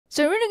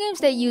So in rhythm games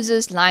that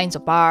uses lines or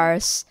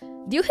bars,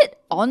 do you hit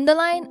on the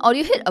line or do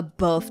you hit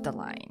above the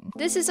line?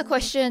 This is a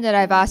question that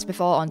I've asked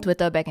before on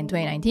Twitter back in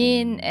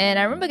 2019, and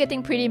I remember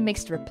getting pretty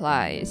mixed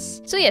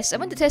replies. So yes, I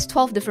went to test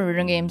 12 different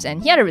rhythm games,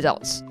 and here are the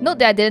results. Note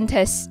that I didn't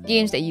test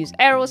games that use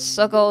arrows,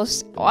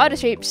 circles, or other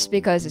shapes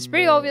because it's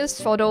pretty obvious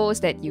for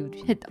those that you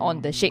hit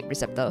on the shape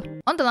receptor.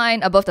 On the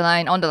line, above the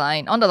line, on the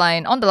line, on the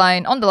line, on the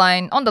line, on the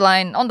line, on the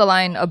line, on the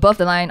line, above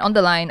the line, on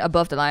the line,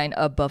 above the line,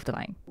 above the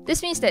line.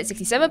 This means that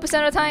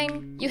 67% of the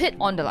time, you hit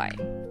on the line.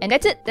 And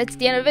that's it, that's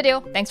the end of the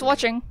video. Thanks for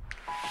watching.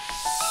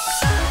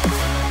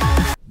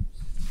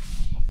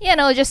 Yeah,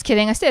 no, just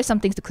kidding. I still have some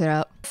things to clear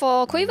up.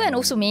 For Quiver and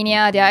also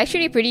Mania, they are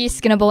actually pretty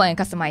skinnable and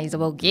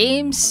customizable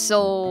games,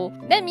 so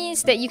that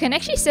means that you can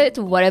actually set it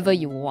to whatever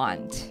you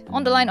want,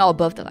 on the line or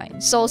above the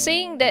line. So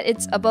saying that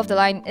it's above the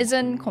line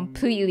isn't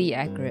completely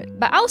accurate.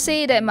 But I'll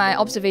say that my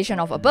observation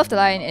of above the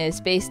line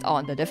is based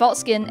on the default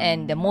skin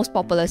and the most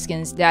popular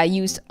skins that are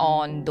used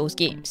on those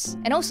games.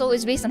 And also,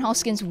 it's based on how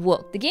skins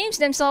work. The games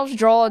themselves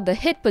draw the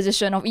hit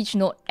position of each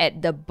note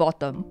at the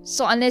bottom.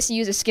 So unless you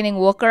use a skinning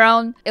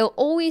workaround, it'll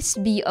always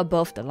be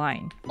above the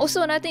line.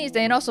 Also, another thing is that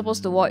you're not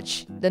supposed to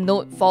watch the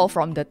note fall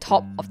from the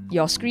top of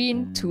your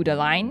screen to the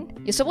line.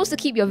 You're supposed to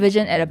keep your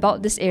vision at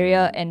about this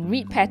area and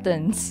read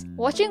patterns.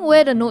 Watching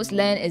where the notes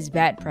land is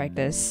bad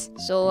practice.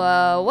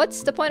 So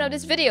what's the point of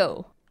this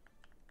video?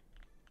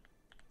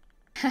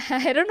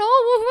 I don't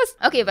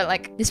know. Okay, but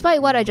like,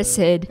 despite what I just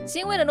said,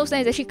 seeing where the notes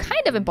land is actually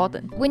kind of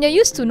important. When you're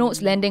used to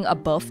notes landing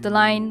above the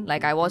line,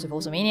 like I was with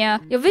Also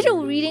Mania, your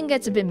visual reading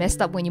gets a bit messed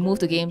up when you move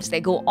to games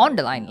that go on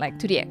the line, like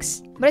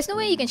 2DX. But there's no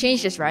way you can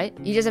change this, right?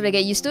 You just have to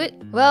get used to it?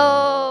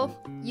 Well,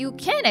 you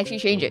can actually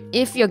change it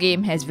if your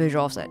game has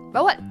visual offset.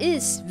 But what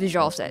is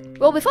visual offset?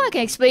 Well, before I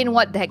can explain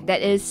what the heck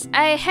that is,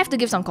 I have to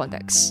give some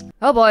context.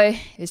 Oh boy,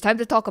 it's time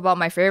to talk about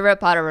my favorite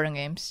part of rhythm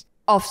games.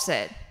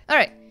 Offset.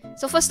 Alright.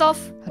 So first off,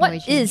 what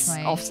is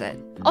offset?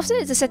 Offset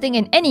is a setting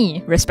in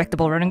any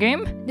respectable rhythm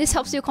game. This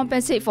helps you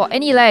compensate for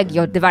any lag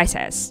your device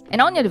has.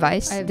 And on your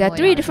device, there are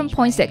 3 different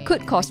points that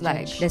could cause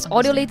lag. There's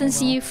audio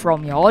latency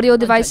from your audio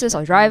devices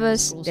or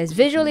drivers, there's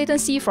visual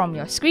latency from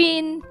your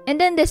screen, and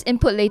then there's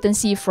input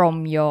latency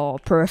from your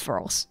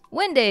peripherals.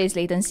 When there is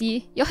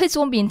latency, your hits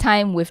won't be in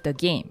time with the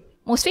game.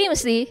 Most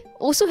famously,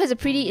 also has a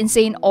pretty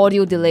insane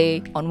audio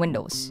delay on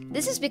Windows.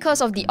 This is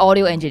because of the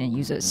audio engine it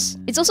uses.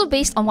 It's also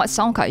based on what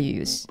sound card you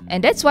use.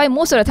 And that's why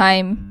most of the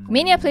time,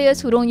 Mania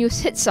players who don't use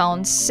hit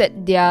sounds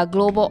set their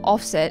global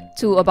offset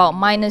to about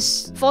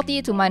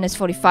 -40 to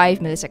 -45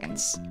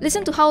 milliseconds.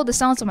 Listen to how the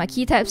sounds of my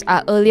key taps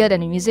are earlier than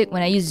the music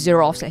when I use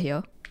 0 offset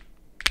here.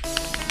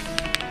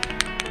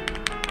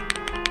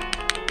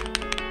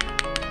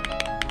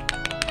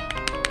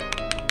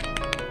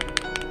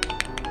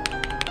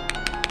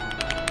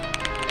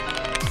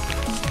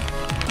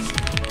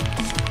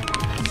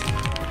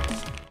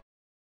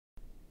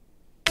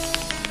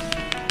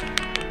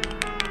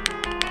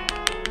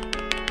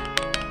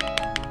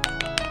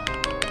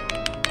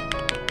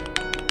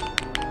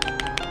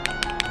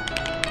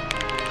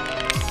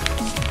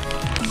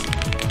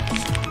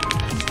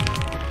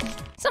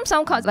 Some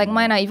sound cards like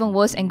mine are even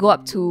worse and go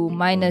up to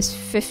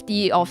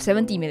 -50 or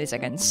 70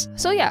 milliseconds.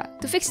 So yeah,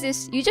 to fix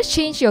this, you just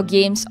change your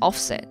game's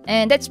offset.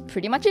 And that's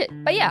pretty much it.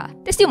 But yeah,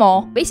 there's still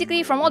more.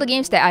 Basically, from all the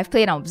games that I've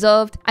played and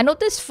observed, I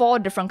noticed 4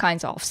 different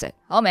kinds of offset.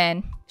 Oh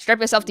man,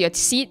 strap yourself to your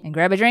seat and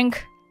grab a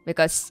drink,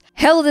 because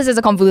hell, this is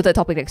a convoluted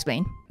topic to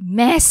explain.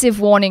 Massive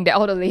warning that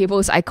all the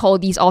labels I call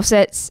these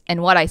offsets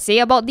and what I say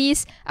about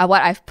these are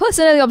what I've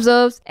personally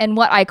observed and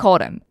what I call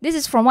them. This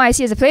is from what I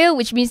see as a player,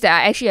 which means that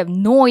I actually have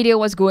no idea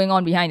what's going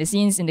on behind the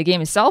scenes in the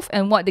game itself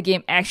and what the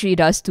game actually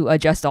does to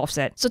adjust the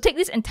offset. So take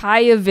this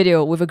entire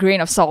video with a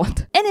grain of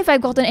salt. And if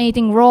I've gotten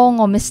anything wrong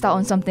or missed out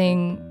on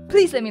something,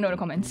 please let me know in the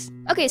comments.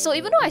 Okay, so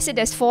even though I said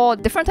there's 4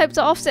 different types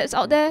of offsets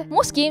out there,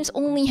 most games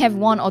only have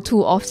 1 or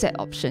 2 offset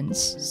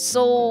options.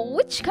 So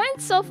which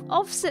kinds of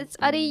offsets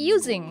are they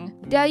using?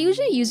 They are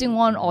usually using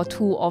 1 or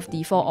 2 of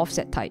the 4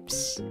 offset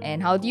types.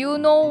 And how do you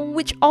know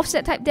which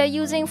offset type they're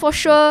using for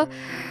sure?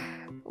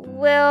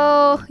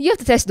 Well, you have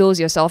to test those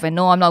yourself, and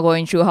no, I'm not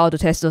going through how to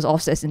test those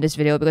offsets in this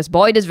video because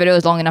boy, this video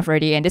is long enough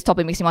already and this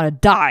topic makes me want to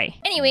die.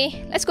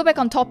 Anyway, let's go back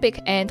on topic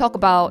and talk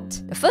about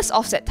the first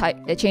offset type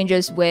that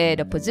changes where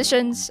the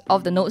positions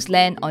of the notes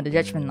land on the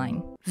judgment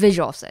line.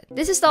 Visual offset.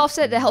 This is the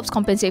offset that helps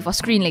compensate for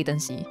screen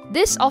latency.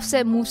 This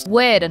offset moves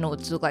where the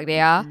notes look like they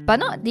are, but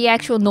not the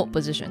actual note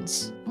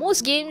positions.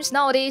 Most games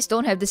nowadays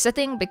don't have this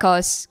setting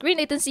because screen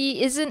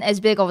latency isn't as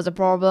big of a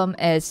problem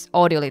as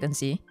audio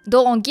latency.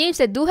 Though on games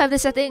that do have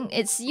this setting,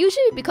 it's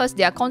usually because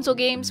they are console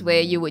games where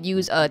you would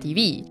use a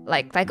TV,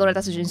 like Taiko no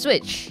Tatsujin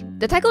Switch.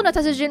 The Taiko no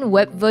Tatsujin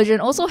web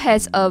version also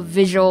has a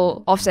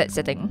visual offset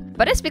setting,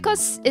 but that's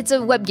because it's a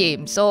web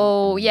game,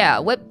 so yeah,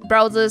 web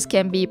browsers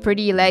can be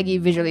pretty laggy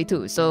visually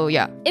too, so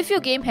yeah. If your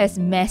game has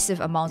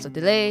massive amounts of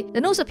delay,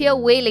 the notes appear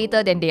way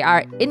later than they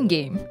are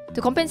in-game. To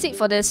compensate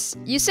for this,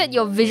 you set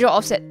your visual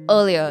offset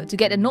earlier to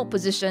get the note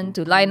position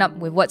to line up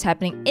with what's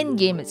happening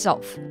in-game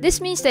itself. This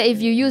means that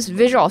if you use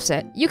visual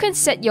offset, you can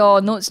set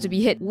your notes to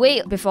be hit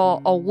way before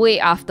or way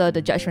after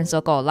the judgment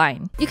circle or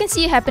line. You can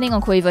see it happening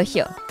on Quaver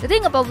here. The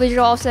thing about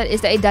visual offset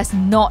is that it does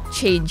not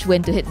change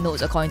when to hit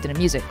notes according to the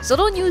music. So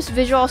don't use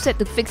visual offset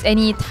to fix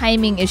any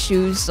timing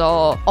issues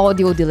or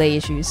audio delay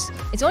issues.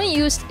 It's only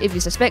used if you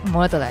suspect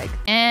monitor lag.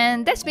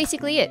 And that's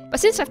basically it. But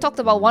since I've talked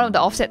about one of the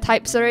offset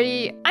types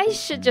already, I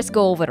should just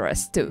go over the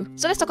rest too.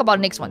 So let's talk about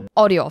the next one,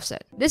 audio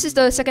offset. This is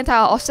the second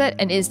type of offset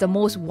and is the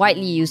most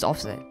widely used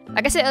offset.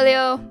 Like I said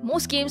earlier,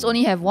 most games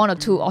only have one or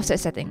two offset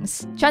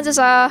settings. Chances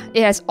are,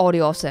 it has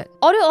audio offset.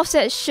 Audio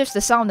offset shifts the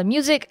sound of the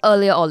music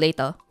earlier or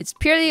later. It's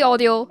purely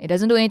audio, it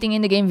doesn't do anything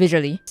in the game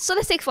visually. So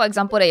let's take for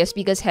example that your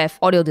speakers have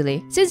audio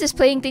delay. Since it's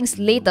playing things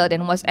later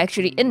than what's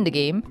actually in the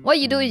game, what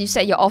you do is you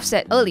set your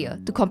offset earlier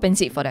to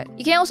compensate for that.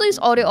 You can also use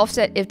audio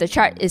offset if the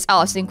chart is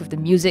out of sync with the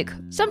music.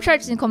 Some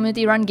charts in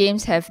community run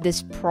games have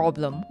this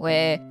problem,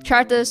 where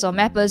charters or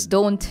mappers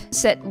don't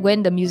set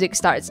when the music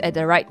starts at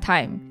the right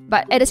time.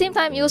 But at the same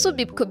time, it also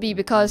could be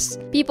because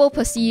people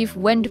perceive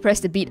when to press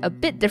the beat a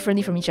bit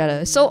differently from each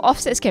other, so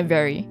offsets can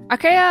vary.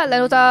 Archaea,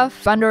 Lanuta,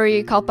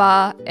 Vandori,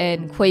 Kalpa,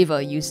 and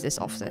Quaver use this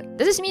offset.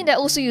 Does this mean that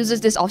also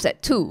uses this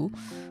offset too?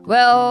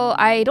 Well,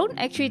 I don't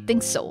actually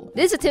think so.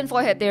 This is a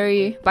tinfoil hat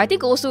theory, but I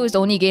think also is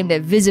the only game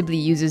that visibly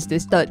uses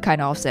this third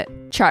kind of offset,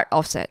 chart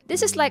offset.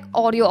 This is like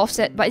audio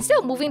offset, but instead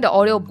of moving the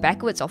audio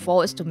backwards or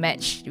forwards to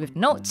match with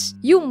notes,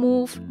 you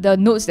move the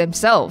notes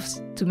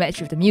themselves to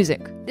match with the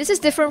music. This is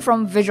different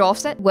from visual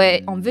offset, where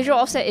on visual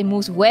offset it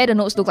moves where the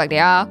notes look like they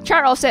are.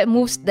 Chart offset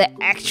moves the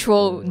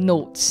actual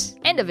notes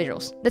and the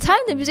visuals. The time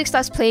the music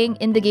starts playing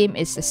in the game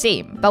is the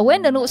same, but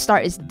when the notes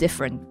start is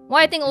different.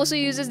 Why I think also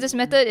uses this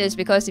method is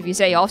because if you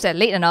set your offset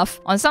late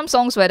enough, on some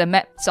songs where the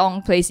map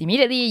song plays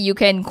immediately, you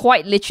can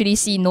quite literally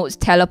see notes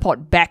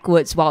teleport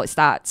backwards while it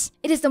starts.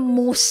 It is the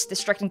most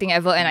distracting thing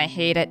ever and I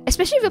hate it,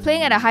 especially if you're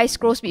playing at a high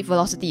scroll speed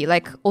velocity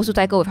like Osu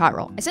Taiko with Hard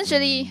Rock.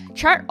 Essentially,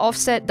 chart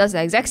offset does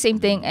the exact same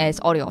thing as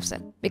audio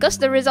offset, because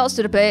the results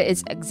to the player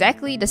is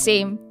exactly the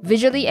same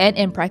visually and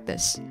in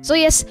practice. So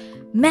yes,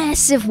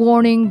 massive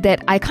warning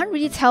that I can't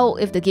really tell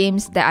if the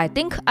games that I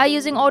think are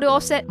using audio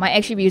offset might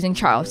actually be using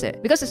chart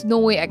offset, because there's no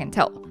way I can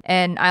tell.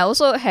 And I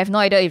also have no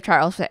idea if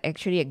chart offset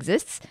actually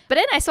exists. But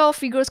then I saw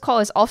figures call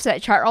as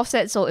offset chart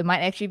offset, so it might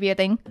actually be a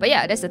thing. But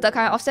yeah, that's the third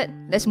kind of offset.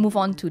 Let's move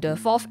on to the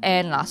fourth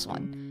and last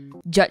one.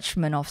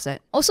 Judgement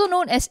offset, also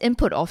known as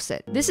input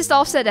offset. This is the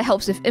offset that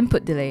helps with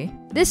input delay.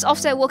 This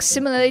offset works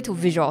similarly to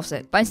visual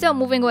offset, but instead of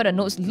moving where the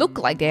notes look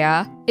like they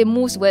are, it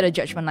moves where the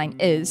judgment line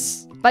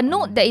is. But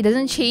note that it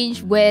doesn't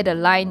change where the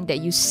line that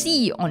you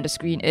see on the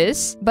screen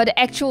is, but the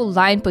actual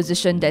line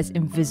position that's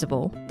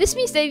invisible. This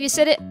means that if you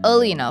set it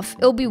early enough,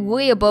 it'll be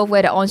way above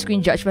where the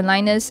on-screen judgment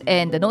line is,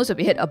 and the notes will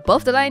be hit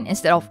above the line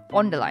instead of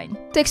on the line.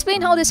 To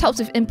explain how this helps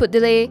with input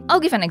delay, I'll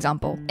give an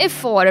example. If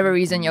for whatever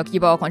reason your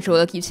keyboard or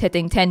controller keeps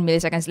hitting 10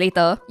 milliseconds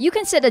later, you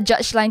can set the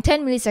judge line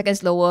 10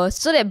 milliseconds lower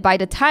so that by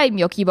the time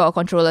your keyboard or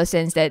controller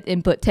sends that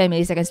input 10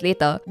 milliseconds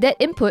later, that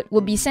input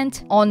will be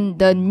sent on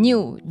the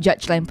new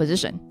judge line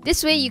position.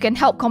 This way you can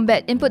help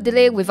combat input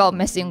delay without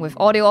messing with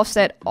audio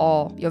offset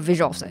or your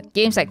visual offset.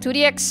 Games like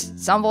 2DX,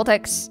 Sound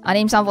Vortex,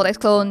 Unnamed Sound Vortex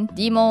Clone,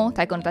 Demo,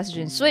 Taiko no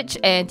Tatsujin Switch,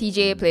 and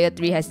TJ Player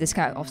 3 has this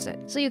kind of offset.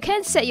 So you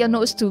can set your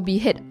notes to be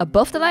hit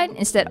above the line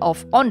instead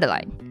of on the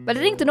line. But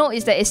the thing to note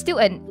is that it's still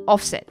an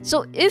offset.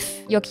 So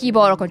if your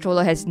keyboard or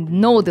controller has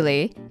no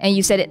delay and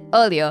you set it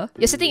earlier,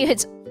 you're setting your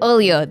hits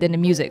earlier than the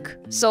music.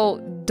 So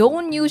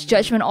don't use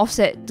judgment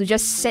offset to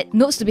just set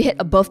notes to be hit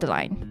above the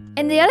line.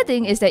 And the other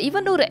thing is that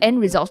even though the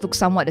end results look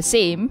somewhat the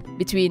same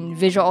between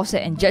visual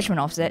offset and judgment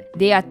offset,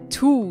 they are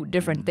two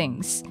different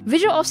things.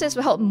 Visual offsets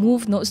will help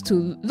move notes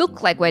to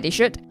look like where they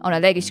should on a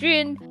laggy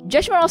screen.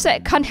 Judgment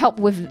offset can't help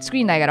with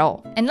screen lag at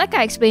all. And like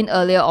I explained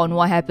earlier on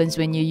what happens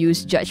when you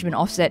use judgment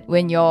offset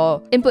when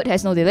your input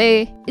has no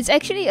delay, it's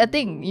actually a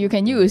thing you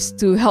can use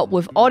to help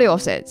with audio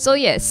offset. So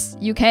yes,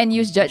 you can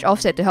use judge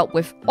offset to help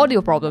with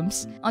audio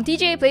problems. On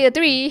TJ Player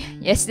 3,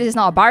 yes, this is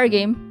not a bar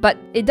game, but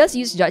it does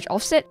use judge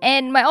offset,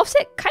 and my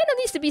offset kind of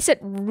needs to be set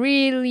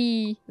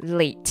really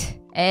late.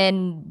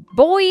 And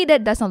boy,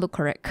 that does not look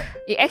correct.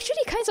 It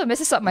actually kind of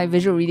messes up my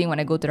visual reading when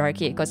I go to the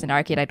arcade, because in the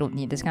arcade I don't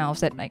need this kind of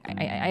offset. Like,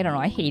 I don't know,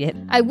 I hate it.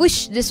 I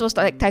wish this was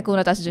like Taiko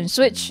no Tatsujin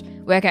Switch,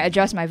 where I can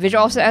adjust my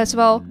visual offset as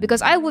well,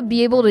 because I would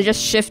be able to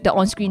just shift the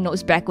on-screen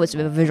notes backwards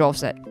with a visual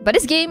offset. But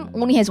this game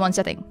only has one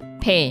setting,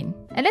 pain.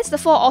 And that's the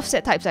 4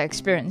 offset types I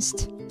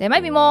experienced. There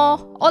might be more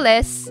or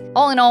less.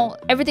 All in all,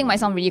 everything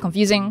might sound really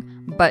confusing,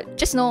 but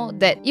just know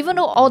that even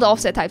though all the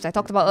offset types I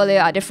talked about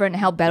earlier are different and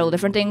help battle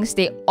different things,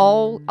 they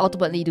all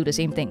ultimately do the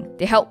same thing.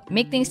 They help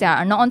make things that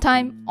are not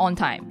on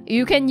time.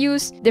 You can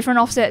use different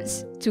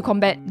offsets to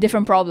combat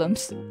different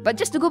problems. But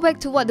just to go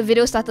back to what the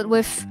video started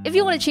with, if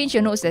you want to change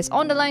your nodes that's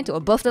on the line to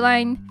above the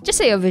line, just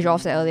say your visual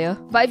offset earlier.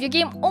 But if your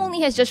game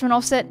only has Judgement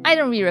offset, I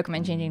don't really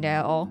recommend changing that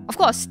at all. Of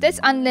course, that's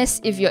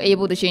unless if you're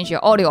able to change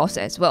your audio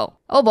offset as well.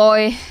 Oh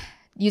boy.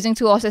 Using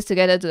two offsets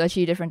together to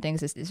achieve different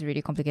things is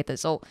really complicated.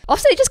 So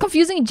offset is just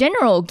confusing in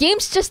general.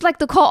 Games just like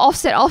to call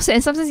offset,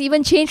 and sometimes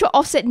even change what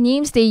offset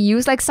names they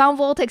use. Like Sound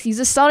Vortex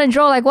uses sound and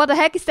draw. Like what the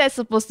heck is that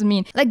supposed to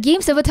mean? Like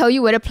games never tell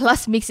you whether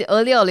plus makes it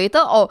earlier or later,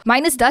 or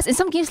minus does. And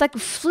some games like to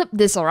flip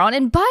this around.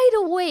 And by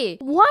the way,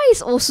 why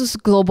is Osu's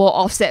global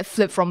offset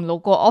flipped from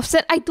local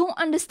offset? I don't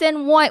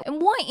understand why. And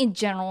why in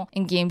general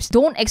in games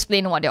don't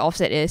explain what their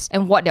offset is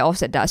and what their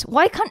offset does.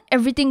 Why can't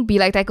everything be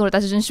like Taiko no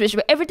Tatsujin Switch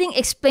where everything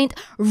explained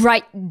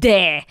right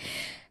there?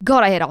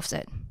 God, I hate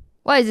offset.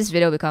 What has this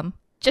video become?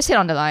 Just hit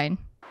on the line.